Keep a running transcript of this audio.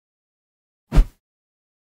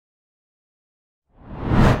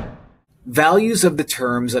Values of the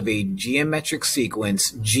terms of a geometric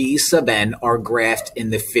sequence G sub n are graphed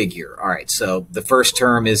in the figure. All right, so the first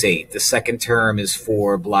term is 8. The second term is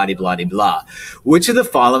 4, blah, blah, blah, blah. Which of the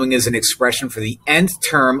following is an expression for the nth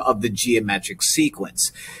term of the geometric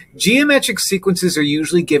sequence? Geometric sequences are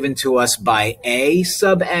usually given to us by A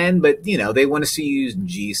sub n, but, you know, they want to see you use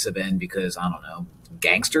G sub n because, I don't know,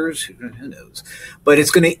 gangsters? Who knows? But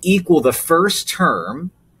it's going to equal the first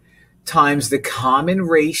term times the common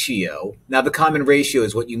ratio. Now, the common ratio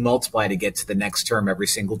is what you multiply to get to the next term every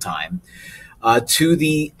single time, to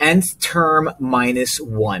the nth term minus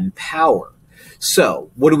 1 power. So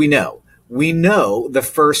what do we know? We know the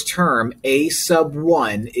first term, a sub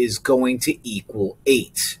 1, is going to equal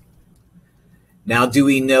 8. Now, do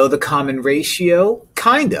we know the common ratio?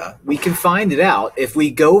 Kinda. We can find it out. If we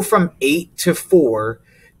go from 8 to 4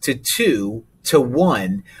 to 2 to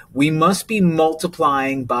 1, we must be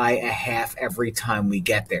multiplying by a half every time we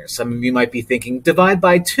get there. Some of you might be thinking, divide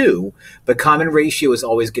by 2, but common ratio is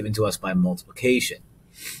always given to us by multiplication.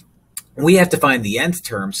 We have to find the nth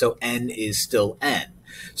term, so n is still n.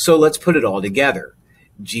 So let's put it all together.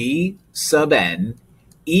 G sub n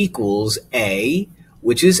equals a,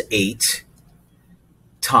 which is 8,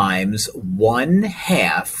 times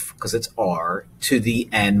 1/2, because it's r, to the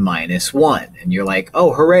n minus 1. And you're like,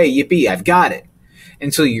 oh, hooray, yippee, I've got it.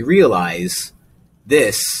 Until you realize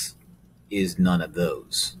this is none of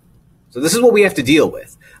those. So this is what we have to deal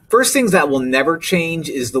with. First things that will never change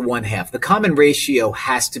is the 1/2. The common ratio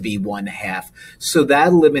has to be 1/2, so that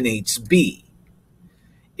eliminates b.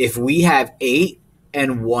 If we have 8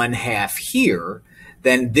 and 1/2 here,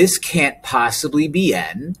 then this can't possibly be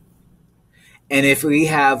n. And if we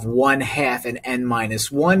have 1/2 and n minus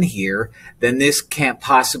 1 here, then this can't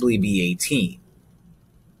possibly be 18.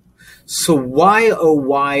 So why,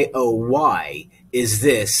 oh why, is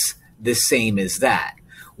this the same as that?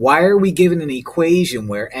 Why are we given an equation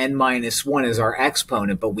where n minus 1 is our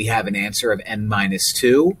exponent, but we have an answer of n minus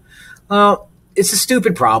 2? Well, it's a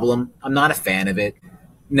stupid problem. I'm not a fan of it.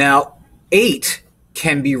 Now, 8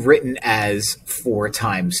 can be written as 4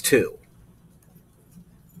 times 2.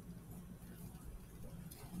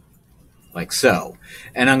 Like so.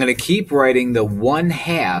 And I'm going to keep writing the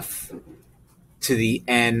 1/2 to the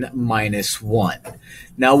n minus 1.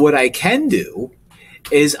 Now what I can do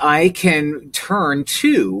is I can turn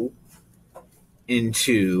 2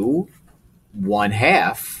 into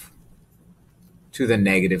 1/2 to the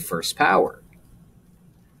negative first power,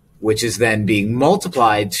 which is then being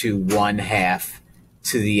multiplied to 1/2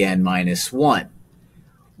 to the n minus 1.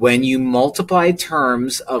 When you multiply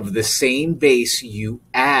terms of the same base, you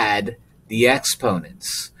add the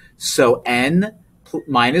exponents. So n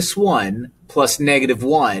minus 1 plus negative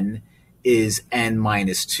 1 is n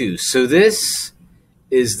minus 2. So this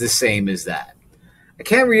is the same as that. I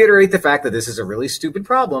can't reiterate the fact that this is a really stupid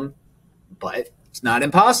problem, but it's not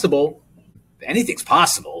impossible. Anything's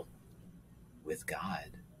possible with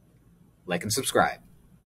God. Like and subscribe.